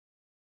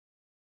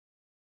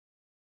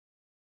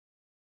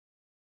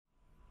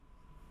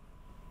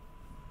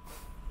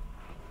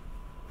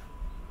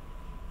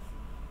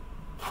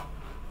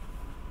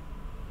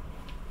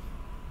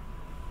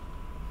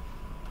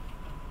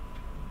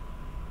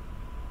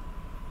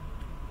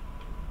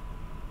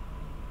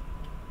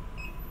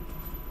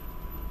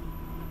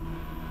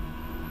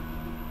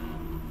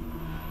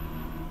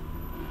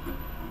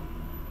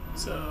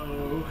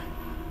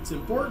it's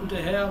important to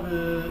have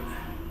it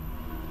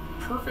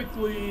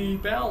perfectly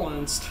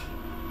balanced,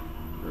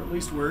 or at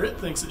least where it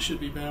thinks it should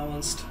be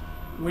balanced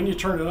when you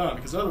turn it on,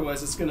 because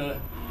otherwise it's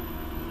gonna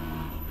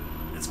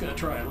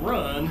try and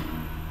run,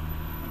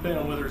 depending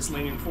on whether it's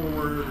leaning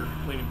forward or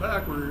leaning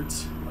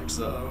backwards, like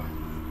so.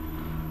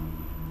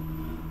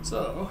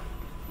 So,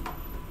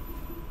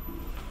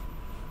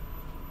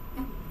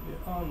 get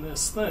on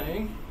this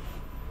thing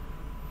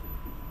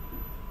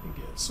and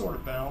get sort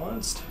of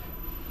balanced.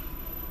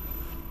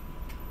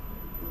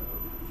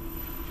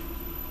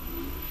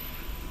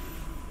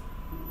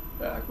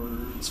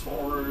 Backwards,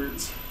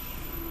 forwards,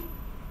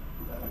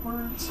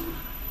 backwards.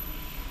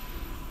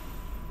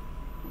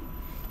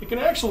 It can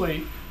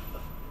actually,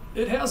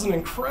 it has an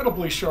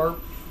incredibly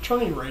sharp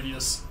turning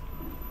radius.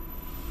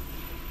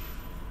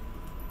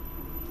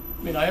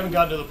 I mean, I haven't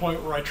gotten to the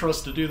point where I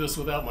trust to do this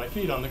without my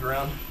feet on the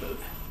ground, but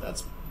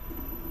that's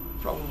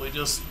probably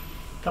just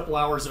a couple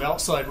hours of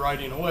outside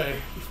riding away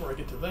before I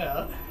get to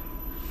that.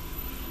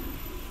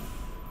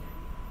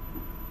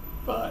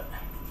 But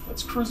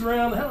let's cruise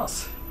around the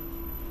house.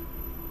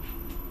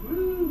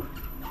 Woo!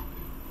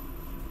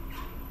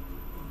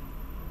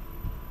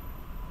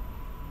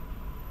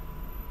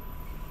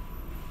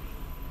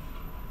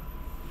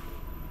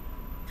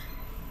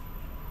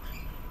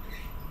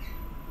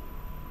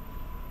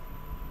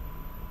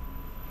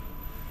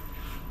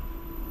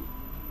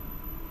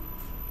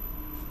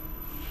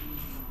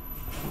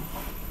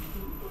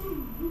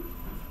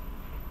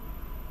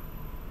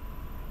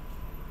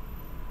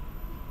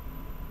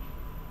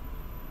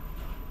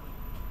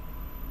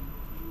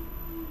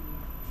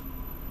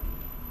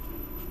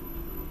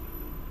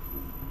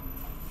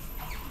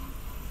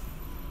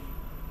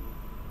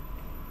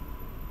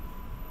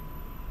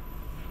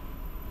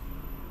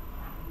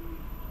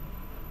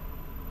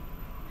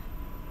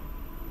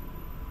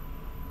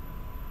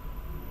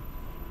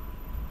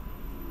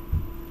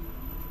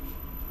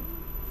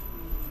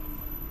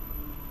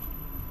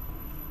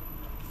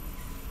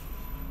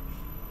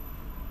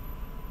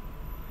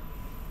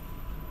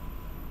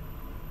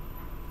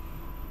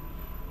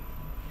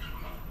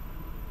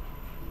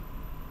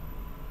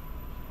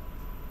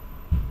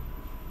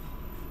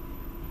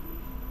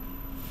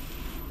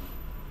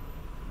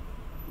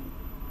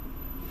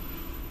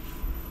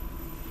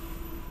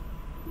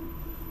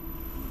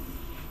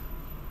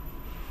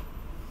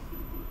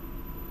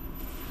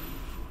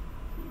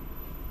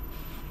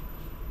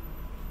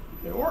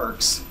 It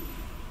works.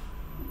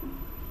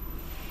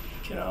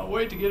 Cannot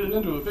wait to get it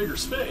into a bigger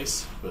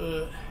space,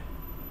 but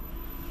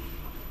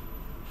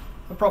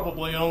I'm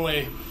probably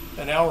only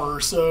an hour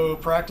or so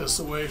practice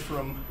away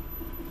from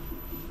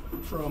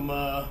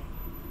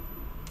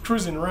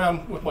cruising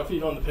around with my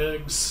feet on the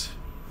pegs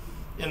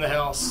in the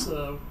house,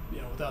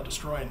 without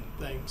destroying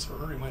things or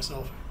hurting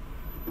myself.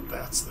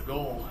 That's the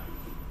goal.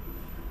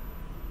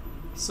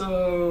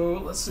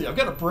 So let's see. I've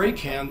got a brake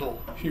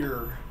handle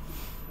here,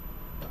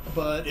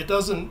 but it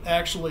doesn't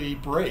actually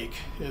brake.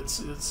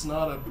 It's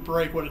not a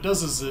brake. What it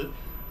does is it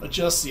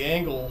adjusts the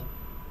angle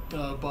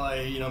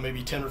by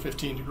maybe 10 or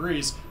 15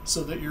 degrees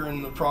so that you're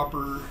in the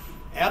proper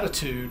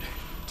attitude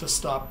to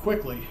stop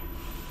quickly.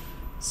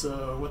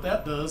 So what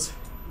that does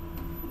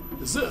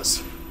is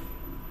this.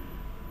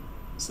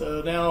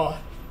 So now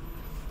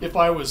if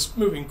I was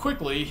moving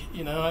quickly,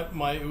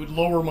 it would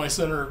lower my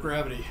center of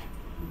gravity.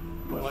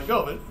 When I let go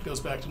of it, it goes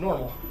back to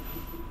normal.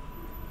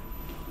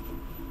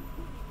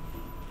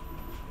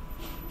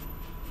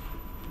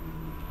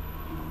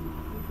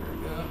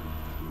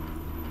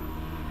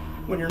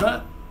 When you're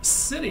not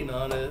sitting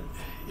on it,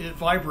 it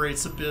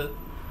vibrates a bit.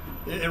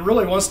 It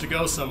really wants to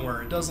go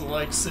somewhere. It doesn't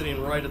like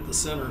sitting right at the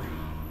center.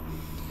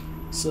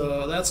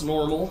 So that's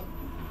normal.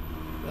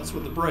 That's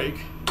with the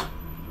brake.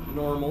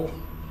 Normal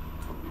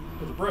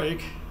with the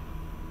brake.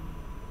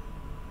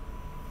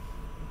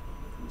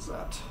 What's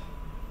that?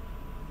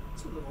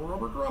 It's a little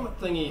rubber grommet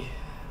thingy.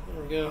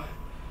 There we go.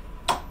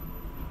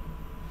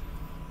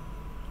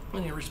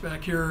 And you reach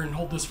back here and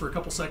hold this for a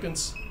couple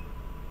seconds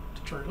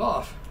to turn it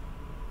off.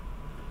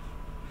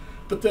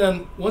 But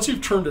then once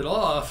you've turned it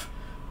off,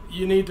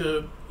 you need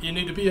to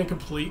be in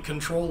complete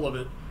control of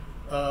it,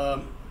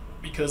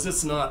 because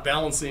it's not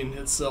balancing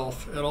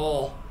itself at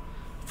all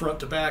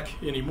front to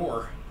back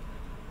anymore.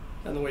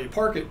 And the way you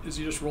park it is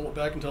you just roll it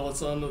back until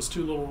it's on those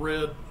two little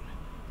red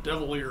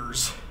devil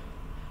ears,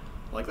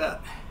 like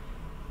that.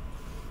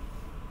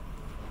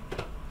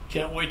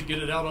 Can't wait to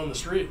get it out on the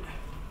street.